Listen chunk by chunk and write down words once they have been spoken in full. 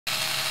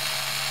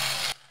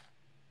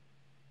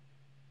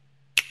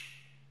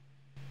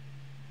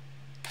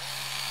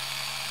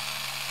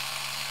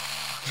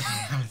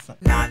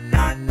Na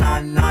na na na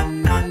na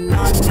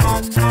na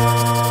na na.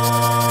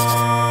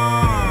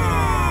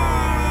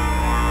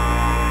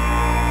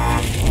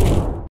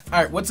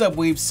 Alright, what's up,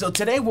 weebs? So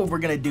today what we're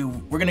gonna do,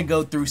 we're gonna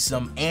go through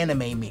some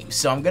anime memes.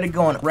 So I'm gonna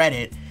go on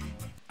Reddit.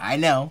 I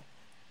know,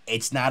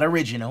 it's not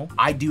original.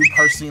 I do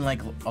personally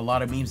like a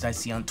lot of memes I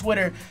see on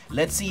Twitter.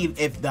 Let's see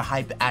if the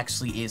hype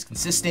actually is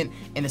consistent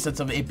in the sense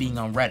of it being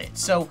on Reddit.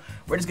 So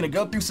we're just gonna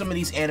go through some of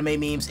these anime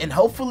memes and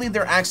hopefully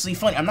they're actually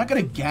funny. I'm not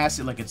gonna gas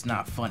it like it's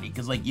not funny,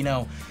 because like, you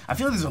know, I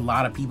feel like there's a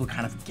lot of people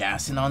kind of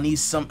gassing on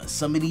these some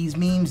of these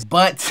memes,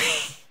 but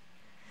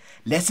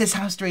let's just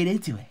hop straight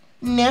into it.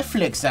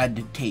 Netflix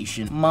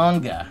adaptation,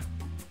 manga,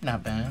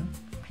 not bad.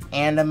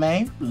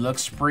 Anime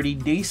looks pretty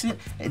decent.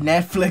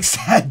 Netflix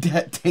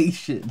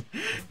adaptation,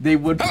 they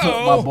would put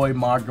my boy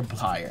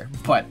Markiplier,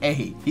 but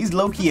hey, he's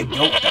low-key a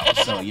goat though,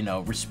 so you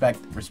know,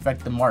 respect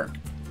the mark,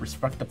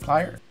 respect the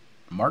plier,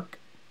 mark,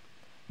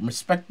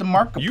 respect the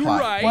Markiplier.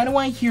 Right. Why do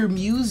I hear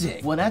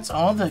music? Well, that's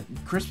all the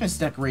Christmas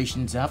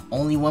decorations up.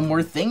 Only one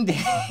more thing to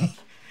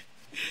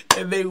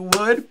and they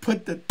would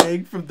put the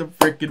thing from the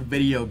freaking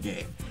video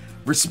game.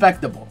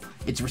 Respectable.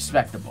 It's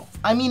respectable.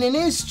 I mean, it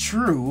is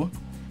true.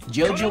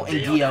 Jojo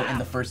and Dio in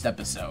the first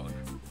episode.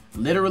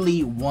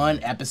 Literally one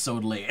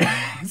episode later.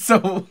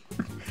 So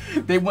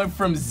they went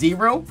from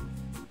 0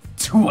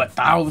 to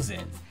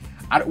 1,000.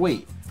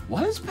 Wait,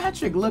 why does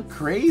Patrick look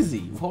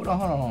crazy? Hold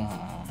on.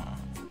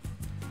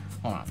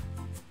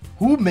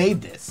 Who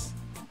made this?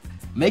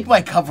 Make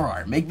my cover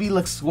art. Make me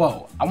look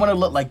swole. I want to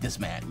look like this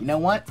man. You know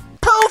what?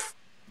 Poof!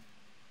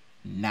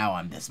 Now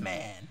I'm this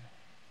man.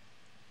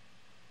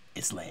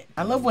 It's lit.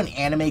 I love when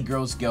anime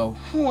girls go,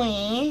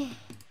 wee.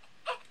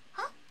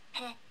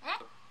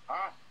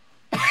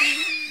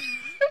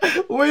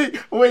 Wait,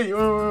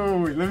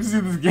 let me see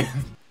this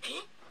again.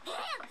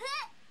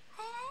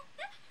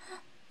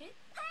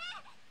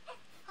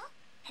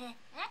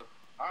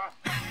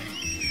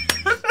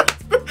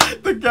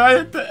 The guy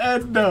at the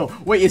end, though.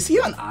 Wait, is he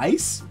on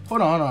ice?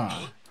 Hold on.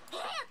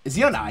 Is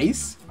he on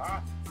ice?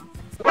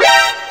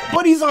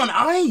 But he's on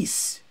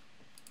ice.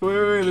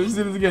 Wait, let me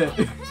see this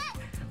again.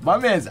 My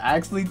man's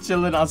actually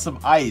chilling on some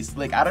ice.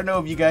 Like, I don't know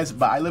if you guys,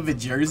 but I live in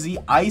Jersey.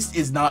 Ice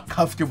is not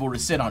comfortable to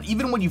sit on.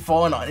 Even when you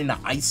fall in an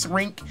ice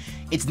rink,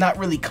 it's not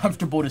really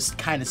comfortable to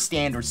kind of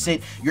stand or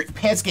sit. Your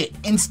pants get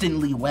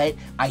instantly wet.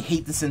 I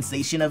hate the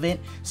sensation of it.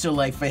 So,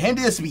 like, for him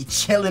to just be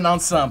chilling on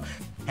some,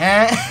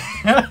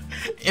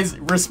 is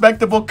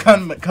respectable,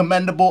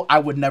 commendable. I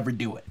would never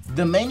do it.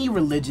 The many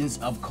religions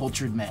of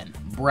cultured men.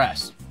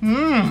 Breast.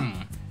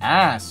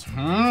 Ass.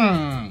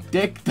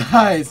 Dick,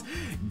 thighs.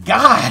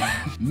 God,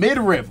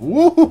 midriff,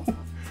 woo,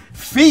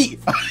 feet,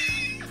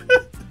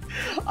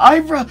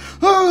 eyebrow.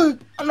 I'm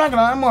not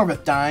gonna. I'm more of a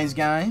thighs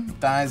guy,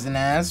 thighs and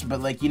ass.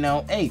 But like, you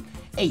know, hey,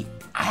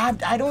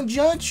 I don't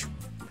judge.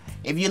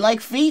 If you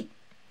like feet,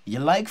 you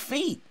like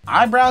feet.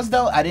 Eyebrows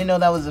though, I didn't know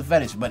that was a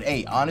fetish. But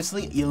hey,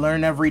 honestly, you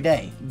learn every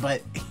day.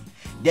 But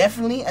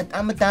definitely,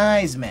 I'm a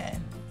thighs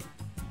man.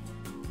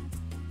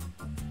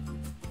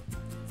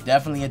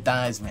 Definitely a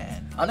thighs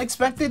man.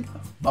 Unexpected,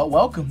 but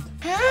welcomed.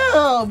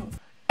 Help.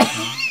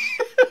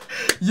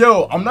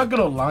 Yo, I'm not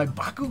gonna lie,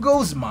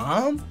 Bakugo's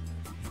mom,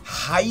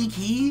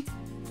 high-key,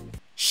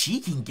 she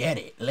can get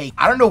it. Like,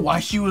 I don't know why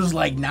she was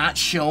like not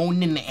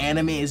shown in the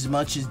anime as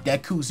much as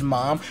Deku's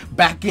mom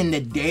back in the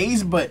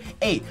days, but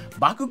hey,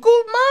 Bakugo's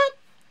mom,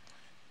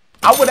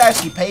 I would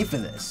actually pay for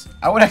this.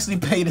 I would actually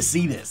pay to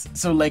see this.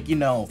 So like, you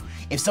know,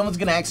 if someone's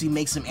gonna actually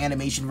make some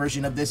animation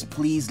version of this,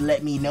 please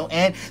let me know.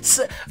 And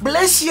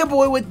bless your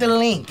boy with the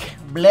link.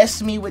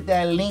 Bless me with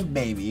that link,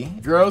 baby.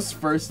 Girls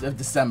 1st of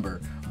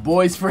December.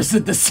 Boys 1st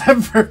of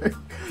December.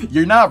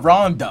 You're not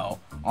wrong though.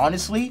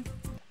 Honestly,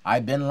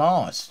 I've been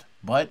lost.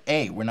 But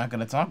hey, we're not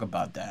gonna talk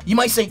about that. You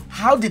might say,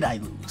 how did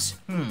I lose?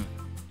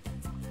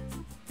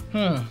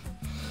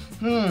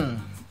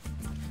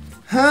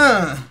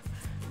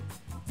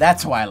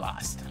 That's why I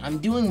lost. I'm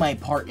doing my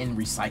part in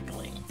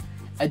recycling.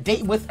 A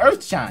date with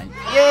Earthshine.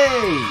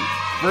 Yay!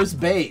 First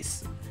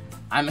base.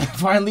 I'm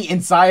finally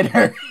inside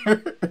her.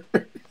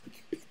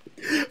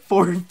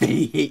 Fourth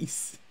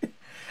base.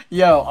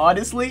 Yo,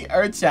 honestly,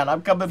 Earthshine,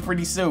 I'm coming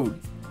pretty soon.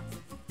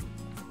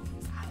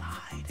 I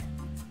lied.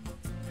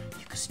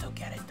 You can still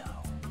get it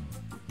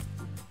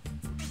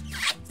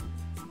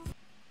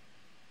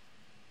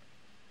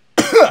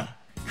though.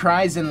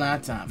 Cries in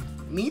laptop.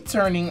 Me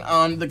turning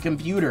on the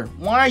computer.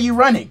 Why are you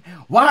running?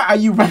 Why are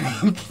you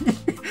running?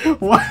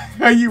 Why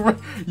are you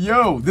running?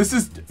 Yo, this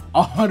is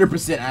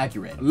 100%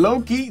 accurate.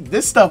 Low-key,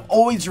 this stuff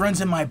always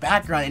runs in my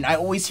background and I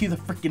always hear the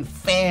freaking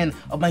fan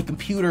of my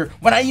computer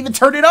when I even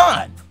turn it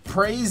on.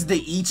 Praise the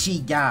Ichi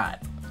God.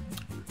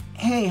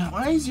 Hey,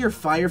 why is your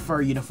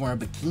firefighter uniform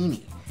a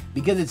bikini?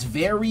 Because it's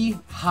very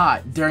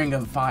hot during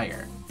a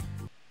fire.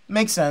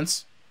 Makes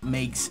sense.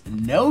 Makes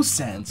no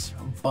sense,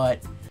 but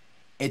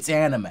it's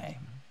anime.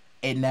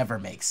 It never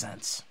makes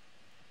sense.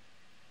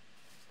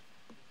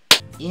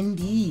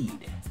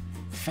 Indeed.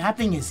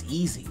 Fapping is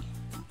easy,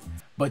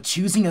 but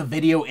choosing a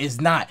video is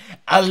not.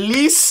 At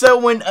least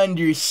someone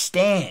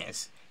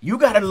understands. You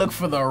gotta look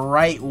for the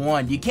right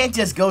one. You can't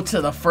just go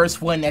to the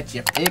first one that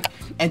you pick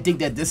and think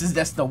that this is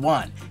just the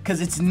one,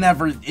 because it's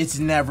never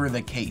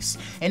the case.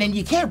 And then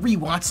you can't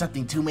rewatch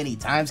something too many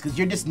times because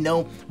you just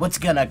know what's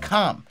gonna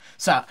come.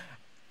 So,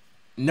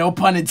 no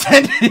pun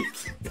intended.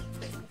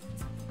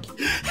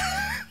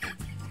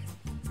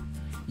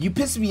 You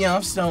piss me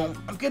off, so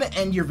I'm gonna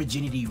end your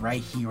virginity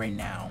right here, right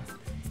now.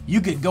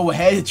 You could go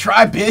ahead and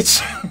try,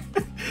 bitch.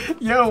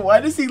 Yo,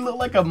 why does he look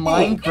like a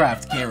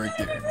Minecraft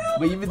character?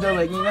 But even though,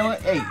 like, you know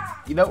what? Hey,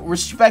 you know,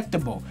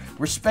 respectable.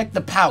 Respect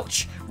the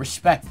pouch.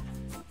 Respect.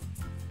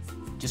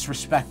 Just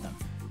respect them.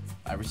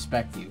 I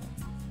respect you.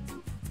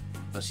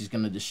 But she's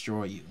gonna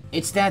destroy you.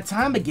 It's that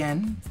time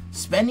again.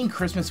 Spending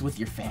Christmas with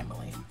your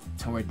family.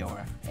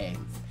 Toradora. Hey.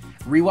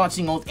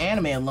 Rewatching old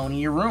anime alone in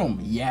your room.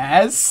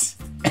 Yes.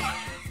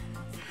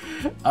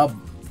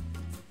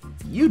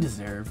 You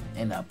deserve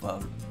an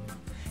upvote.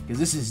 Because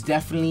this is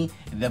definitely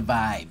the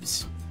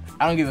vibes.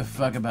 I don't give a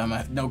fuck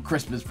about no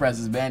Christmas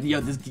presents, man.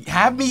 Yo,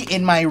 have me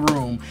in my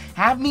room.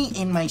 Have me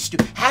in my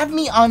have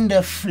me on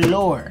the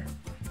floor.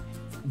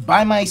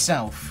 By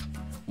myself.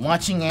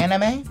 Watching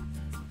anime.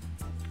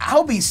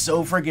 I'll be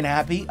so freaking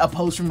happy.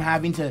 Opposed from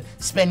having to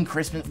spend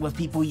Christmas with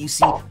people you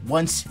see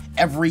once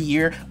every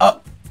year.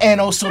 And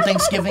also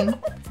Thanksgiving.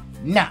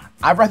 Nah,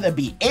 I'd rather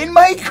be in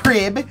my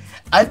crib,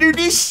 under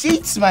the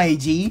sheets, my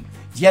G,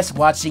 just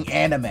watching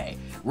anime.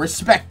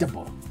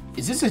 Respectable.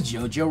 Is this a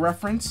JoJo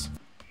reference?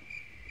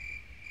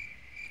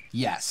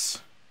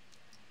 Yes.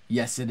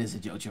 Yes, it is a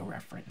JoJo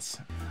reference.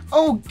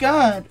 Oh,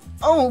 God.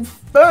 Oh,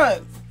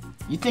 fuck.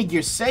 You think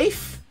you're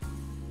safe?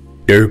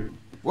 Nope.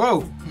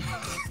 Whoa.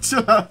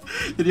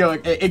 Yo,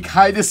 it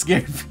kind of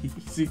scared me.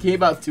 It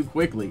came out too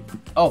quickly.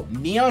 Oh,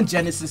 Neon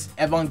Genesis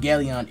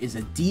Evangelion is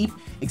a deep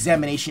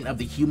examination of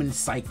the human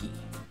psyche.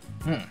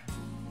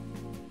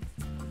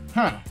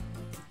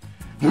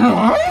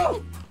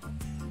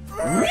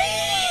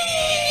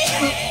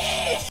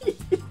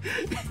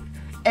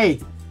 Hey,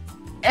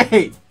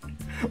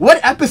 what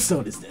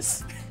episode is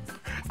this?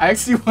 I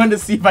actually wanted to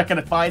see if I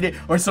can find it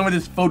or someone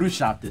just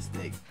photoshopped this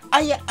thing.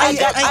 I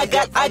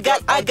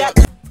got.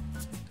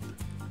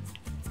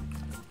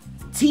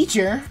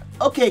 Teacher,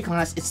 okay,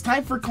 class, it's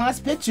time for class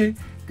picture.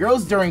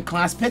 Girls during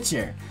class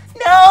picture.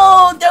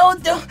 No,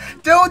 don't do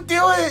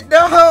it,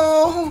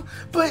 no.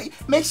 But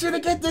make sure to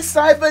get this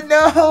side, but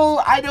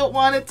no, I don't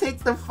want to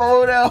take the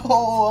photo.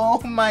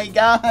 Oh my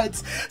God,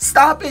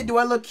 stop it. Do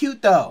I look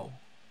cute though?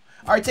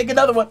 All right, take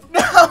another one.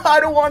 No, I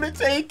don't want to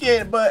take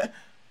it, but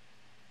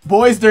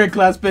boys during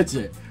class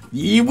picture.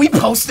 Yeah, we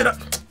posted up.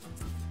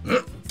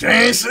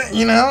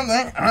 You know,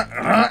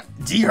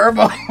 G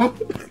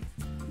Herbo.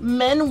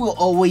 Men will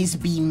always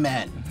be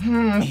men.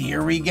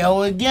 Here we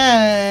go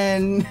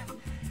again.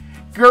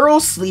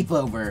 Girls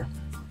sleepover.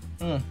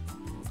 Oh,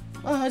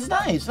 that's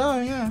nice.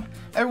 Oh, yeah.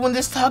 Everyone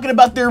just talking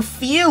about their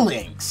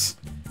feelings.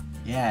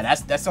 Yeah,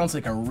 that sounds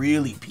like a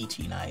really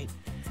peachy night.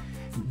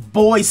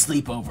 Boys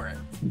sleepover.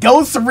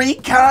 Ghost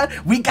Recon.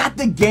 We got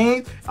the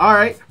game. All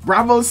right.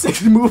 Bravo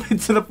 6 moving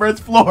to the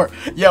first floor.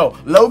 Yo,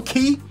 low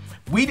key.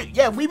 We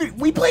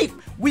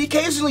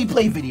occasionally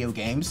play video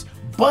games,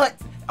 but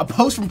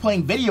opposed from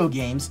playing video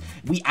games,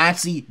 we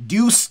actually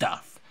do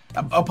stuff.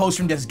 Opposed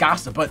from just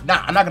gossip. But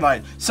nah, I'm not gonna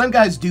lie. Some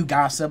guys do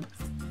gossip,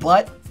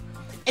 but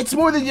it's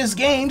more than just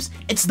games.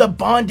 It's the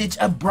bondage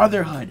of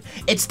brotherhood.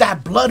 It's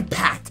that blood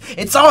pact.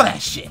 It's all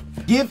that shit.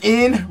 Give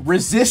in.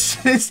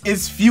 Resistance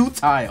is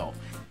futile.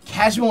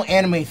 Casual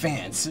anime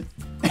fans.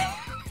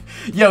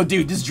 Yo,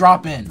 dude, just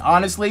drop in.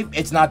 Honestly,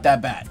 it's not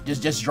that bad.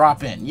 Just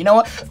drop in. You know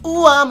what?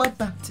 Ooh, I'm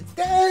about to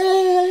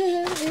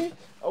die.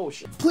 Oh,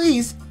 shit.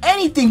 Please,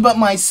 anything but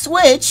my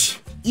Switch.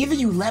 Either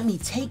you let me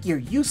take your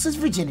useless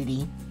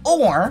virginity,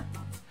 or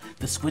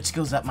the Switch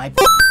goes up my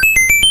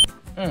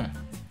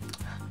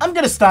I'm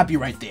gonna stop you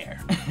right there.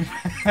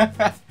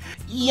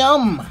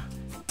 Yum.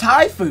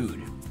 Thai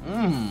food.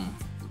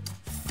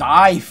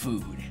 Thai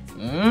food.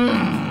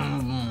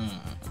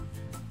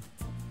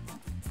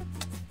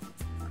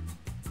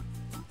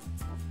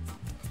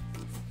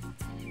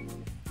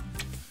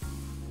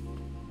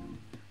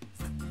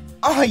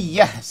 Oh,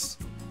 yes.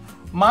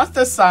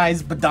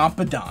 Monster-sized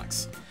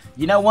badonk-badonks.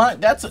 You know what?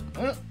 That's a...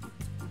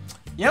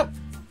 Yep.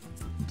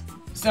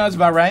 Sounds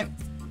about right.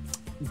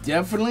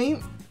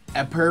 Definitely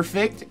a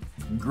perfect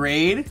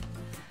grade.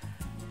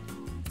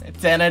 A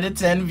 10 out of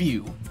 10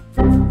 view.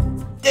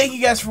 Thank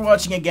you guys for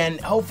watching again.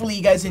 Hopefully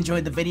you guys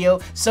enjoyed the video.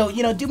 So,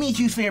 you know, do me a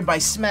huge favor by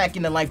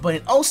smacking the like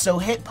button. Also,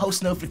 hit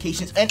post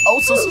notifications and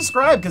also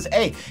subscribe. Because,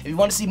 hey, if you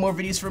want to see more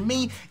videos from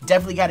me,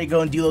 definitely got to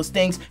go and do those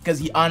things.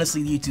 Because,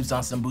 honestly, YouTube's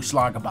on some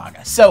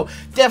bushлагаbaga. So,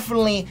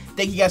 definitely,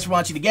 thank you guys for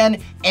watching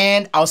again.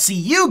 And I'll see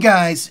you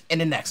guys in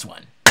the next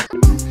one.